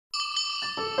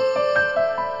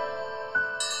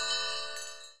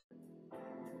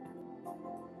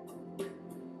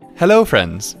Hello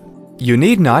friends! You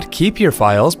need not keep your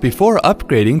files before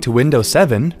upgrading to Windows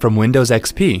 7 from Windows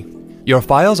XP. Your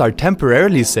files are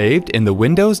temporarily saved in the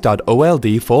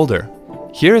Windows.old folder.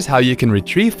 Here is how you can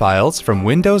retrieve files from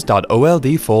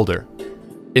Windows.old folder.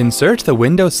 Insert the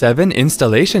Windows 7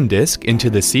 installation disk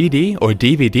into the CD or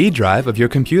DVD drive of your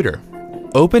computer.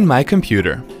 Open My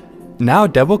Computer. Now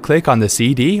double-click on the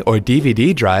CD or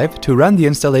DVD drive to run the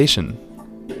installation.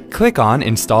 Click on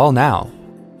Install Now.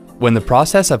 When the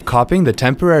process of copying the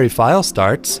temporary file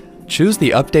starts, choose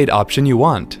the update option you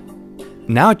want.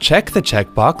 Now check the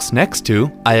checkbox next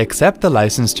to I accept the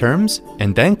license terms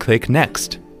and then click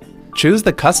Next. Choose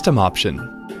the Custom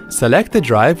option. Select the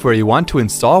drive where you want to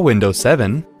install Windows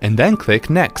 7 and then click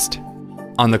Next.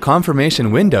 On the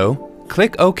confirmation window,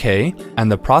 click OK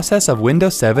and the process of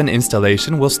Windows 7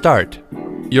 installation will start.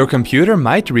 Your computer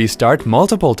might restart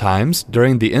multiple times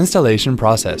during the installation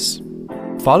process.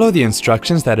 Follow the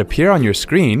instructions that appear on your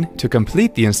screen to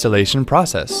complete the installation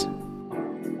process.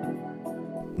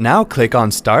 Now click on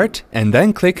Start and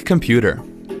then click Computer.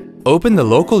 Open the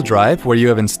local drive where you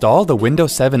have installed the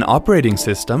Windows 7 operating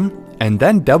system and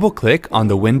then double-click on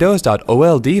the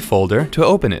Windows.old folder to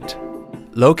open it.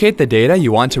 Locate the data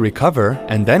you want to recover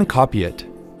and then copy it.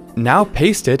 Now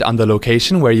paste it on the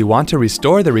location where you want to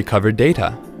restore the recovered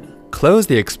data. Close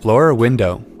the Explorer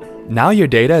window. Now your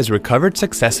data is recovered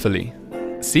successfully.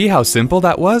 See how simple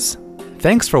that was?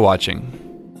 Thanks for watching.